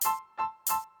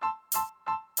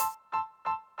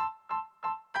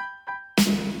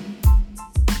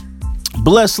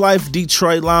Blessed Life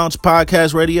Detroit Lounge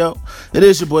Podcast Radio. It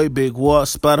is your boy Big Walt.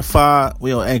 Spotify.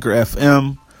 We on Anchor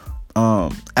FM,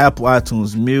 Apple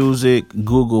iTunes Music,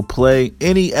 Google Play,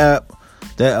 any app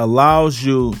that allows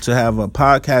you to have a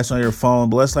podcast on your phone.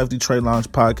 Blessed Life Detroit Lounge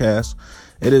Podcast.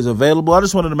 It is available. I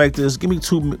just wanted to make this. Give me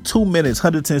 2 minutes,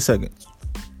 110 seconds.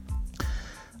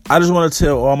 I just want to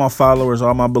tell all my followers,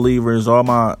 all my believers, all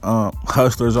my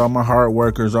hustlers, all my hard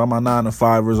workers, all my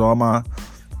 9-to-5ers, all my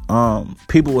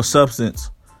people with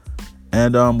substance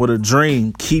and with a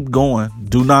dream, keep going.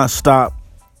 Do not stop.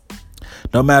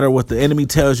 No matter what the enemy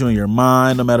tells you in your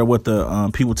mind, no matter what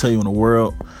the people tell you in the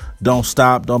world, don't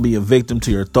stop. Don't be a victim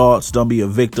to your thoughts. Don't be a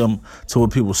victim to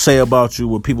what people say about you,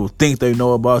 what people think they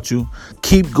know about you.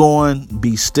 Keep going.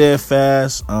 Be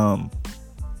steadfast.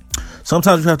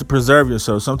 Sometimes you have to preserve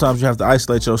yourself. Sometimes you have to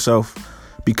isolate yourself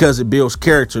because it builds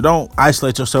character. Don't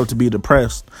isolate yourself to be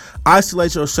depressed.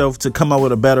 Isolate yourself to come up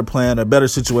with a better plan, a better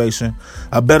situation,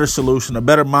 a better solution, a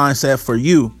better mindset for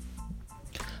you.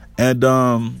 And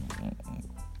one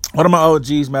of my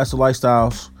OGs, Master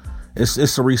Lifestyles,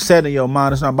 it's a reset in your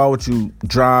mind. It's not about what you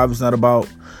drive. It's not about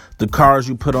the cars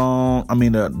you put on. I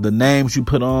mean, the names you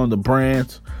put on, the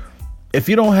brands. If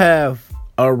you don't have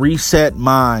a reset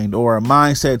mind or a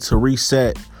mindset to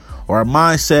reset or a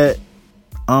mindset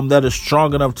that is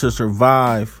strong enough to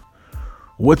survive,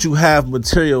 what you have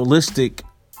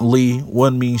materialistically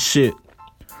wouldn't mean shit.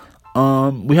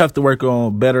 We have to work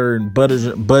on better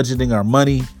budgeting our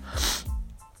money,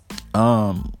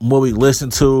 what we listen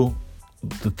to,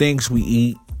 the things we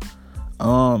eat.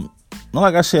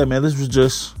 Like I said, man, this was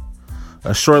just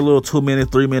a short little 2-minute,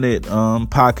 3-minute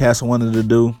podcast I wanted to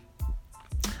do.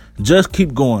 Just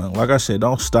keep going. Like I said,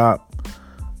 don't stop.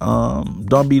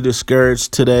 Don't be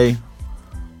discouraged today.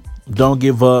 Don't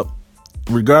give up.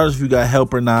 Regardless if you got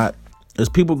help or not, there's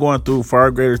people going through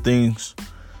far greater things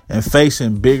and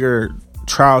facing bigger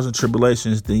trials and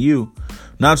tribulations than you.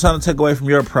 Not trying to take away from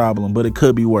your problem, but it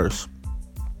could be worse.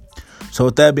 So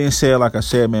with that being said, like I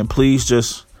said, man, please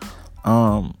just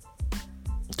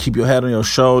keep your head on your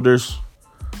shoulders.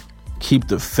 Keep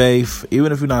the faith,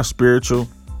 even if you're not spiritual.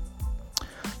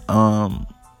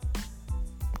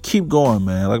 Keep going,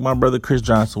 man. Like my brother Chris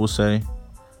Johnson would say,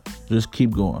 just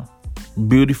keep going.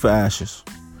 Beauty for ashes.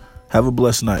 Have a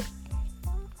blessed night.